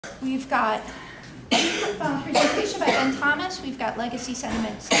We've got a presentation by Ben Thomas. We've got legacy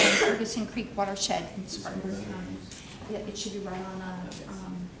sediments in Ferguson Creek Watershed in Spartanburg County. It should be right on the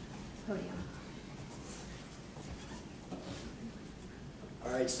podium.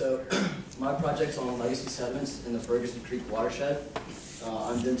 All right, so my project's on legacy sediments in the Ferguson Creek Watershed.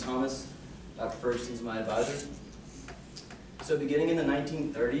 I'm Ben Thomas. Dr. Ferguson's my advisor. So beginning in the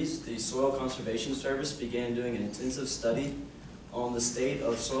 1930s, the Soil Conservation Service began doing an intensive study on the state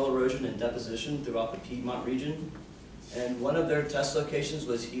of soil erosion and deposition throughout the Piedmont region. And one of their test locations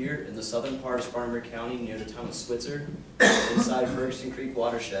was here in the southern part of Spartanburg County near the town of Switzer, inside Ferguson Creek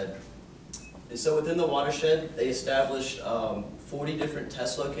Watershed. And so within the watershed, they established 40 different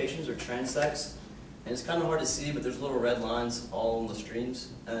test locations or transects. And it's kind of hard to see, but there's little red lines all on the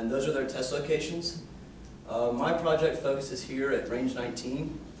streams. And those are their test locations. My project focuses here at Range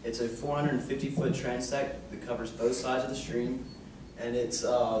 19. It's a 450-foot transect that covers both sides of the stream. And it's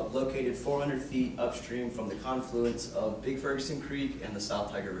located 400 feet upstream from the confluence of Big Ferguson Creek and the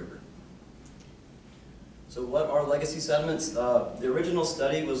South Tiger River. So what are legacy sediments? The original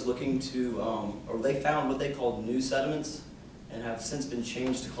study was looking to, or they found what they called new sediments and have since been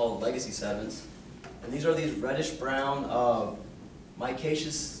changed to called legacy sediments. And these are these reddish-brown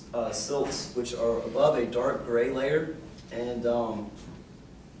micaceous silts which are above a dark gray layer. And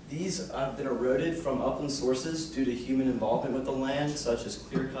these have been eroded from upland sources due to human involvement with the land, such as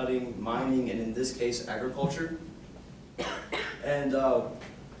clear cutting, mining, and in this case, agriculture. And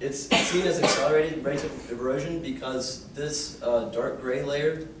it's seen as accelerated rates of erosion because this dark gray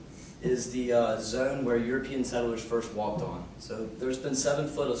layer is the zone where European settlers first walked on. So there's been 7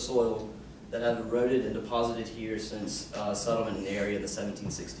 foot of soil that have eroded and deposited here since settlement in the area in the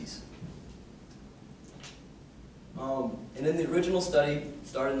 1760s. And in the original study,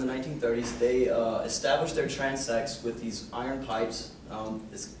 started in the 1930s, they established their transects with these iron pipes. I don't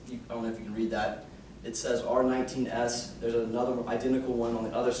know if you can read that. It says R19S. There's another identical one on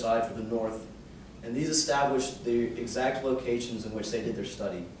the other side for the north. And these established the exact locations in which they did their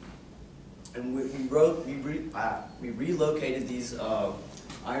study. And we relocated these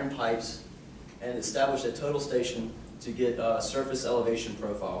iron pipes and established a total station to get a surface elevation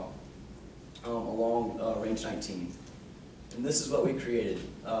profile along Range 19. And this is what we created.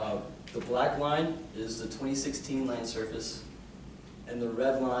 The black line is the 2016 land surface, and the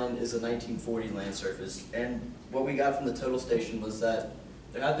red line is the 1940 land surface. And what we got from the total station was that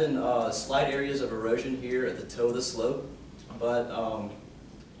there have been slight areas of erosion here at the toe of the slope, but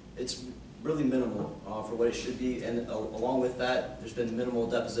it's really minimal for what it should be, and along with that, there's been minimal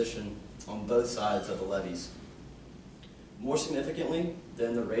deposition on both sides of the levees. More significantly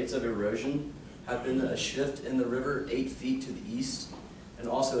than the rates of erosion have been a shift in the river 8 feet to the east, and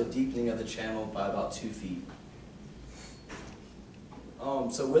also a deepening of the channel by about 2 feet.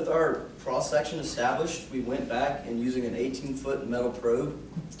 So with our cross-section established, we went back and using an 18-foot metal probe,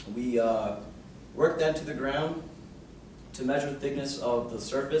 we worked that to the ground to measure the thickness of the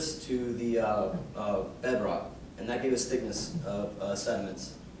surface to the bedrock, and that gave us thickness of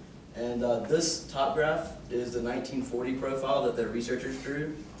sediments. And this top graph is the 1940 profile that the researchers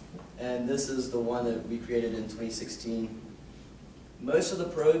drew, and this is the one that we created in 2016. Most of the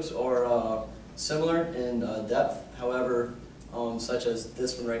probes are similar in depth, however, such as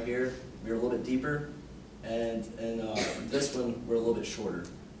this one right here, we're a little bit deeper, and this one we're a little bit shorter.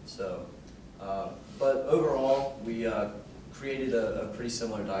 So, but overall, we created a pretty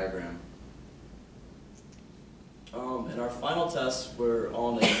similar diagram. And our final tests were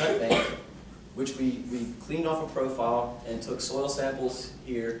on a cut bank, which we cleaned off a profile and took soil samples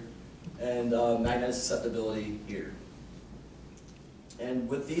here and magnetic susceptibility here. And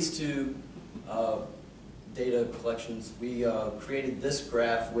with these two data collections, we created this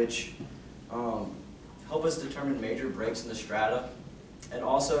graph which helped us determine major breaks in the strata. And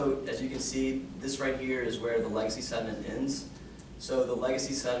also, as you can see, this right here is where the legacy sediment ends. So the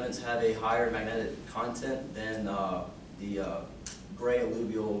legacy sediments have a higher magnetic content than the gray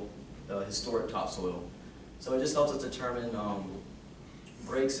alluvial historic topsoil. So it just helps us determine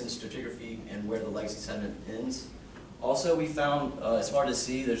breaks in stratigraphy and where the legacy sediment ends. Also, we found, it's hard to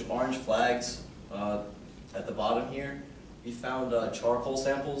see, there's orange flags at the bottom here. We found charcoal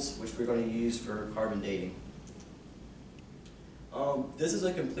samples, which we're going to use for carbon dating. This is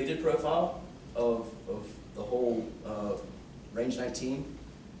a completed profile of the whole Range 19,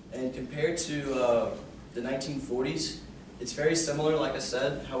 and compared to the 1940s, it's very similar, like I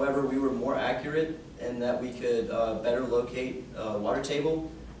said. However, we were more accurate in that we could better locate water table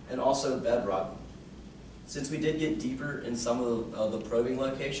and also bedrock. Since we did get deeper in some of the probing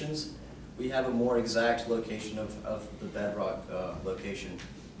locations, we have a more exact location of the bedrock location.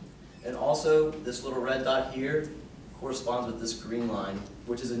 And also, this little red dot here corresponds with this green line,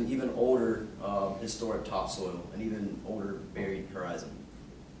 which is an even older historic topsoil, an even older buried horizon.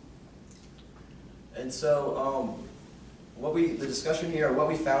 And so, the discussion here, what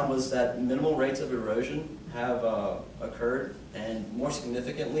we found was that minimal rates of erosion have occurred, and more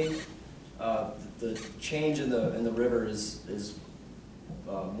significantly, the change in the river is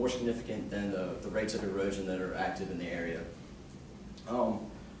more significant than the rates of erosion that are active in the area.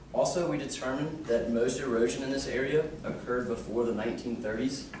 Also, we determined that most erosion in this area occurred before the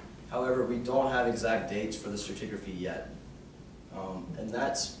 1930s. However, we don't have exact dates for the stratigraphy yet. And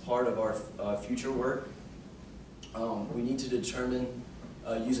that's part of our future work. We need to determine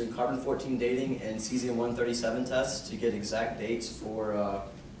using carbon-14 dating and cesium-137 tests to get exact dates for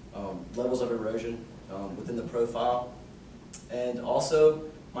levels of erosion within the profile. And also,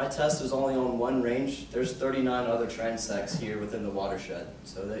 my test is only on one range. There's 39 other transects here within the watershed,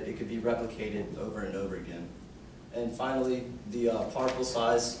 so that it could be replicated over and over again. And finally, the particle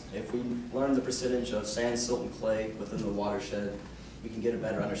size. If we learn the percentage of sand, silt, and clay within the watershed, we can get a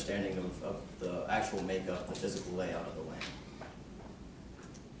better understanding of the actual makeup, the physical layout of the land.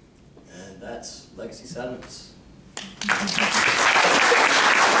 And that's Legacy Sediments.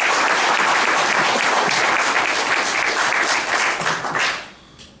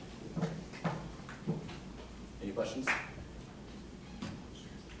 Any questions?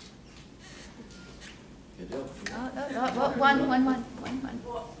 Good deal. One.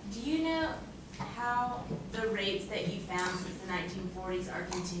 Well, do you know how the rates that you found since the 1940s are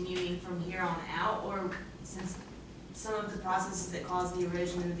continuing from here on out, or since some of the processes that caused the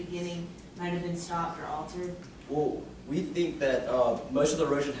erosion in the beginning might have been stopped or altered? Well, we think that most of the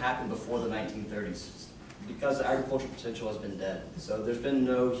erosion happened before the 1930s because the agricultural potential has been dead. So there's been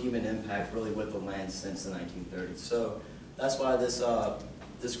no human impact really with the land since the 1930s. So that's why this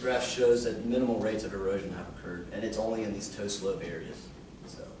graph shows that minimal rates of erosion have occurred, and it's only in these toe slope areas.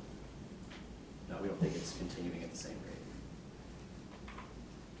 So no, we don't think it's continuing at the same rate.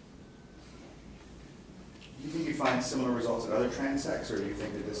 Do you think you find similar results at other transects, or do you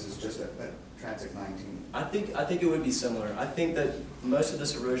think that this is just at transect 19? I think it would be similar. I think that most of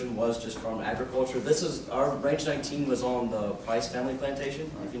this erosion was just from agriculture. This is, our range 19 was on the Price family plantation,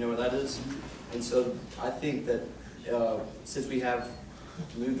 if you know where that is. And so I think that since we have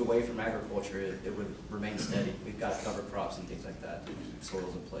moved away from agriculture, it would remain steady. We've got cover crops and things like that to keep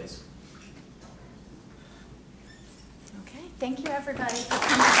soils in place. Okay, thank you everybody for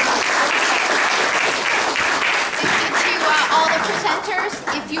coming. Thank you to all the presenters.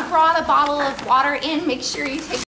 If you brought a bottle of water in, make sure you take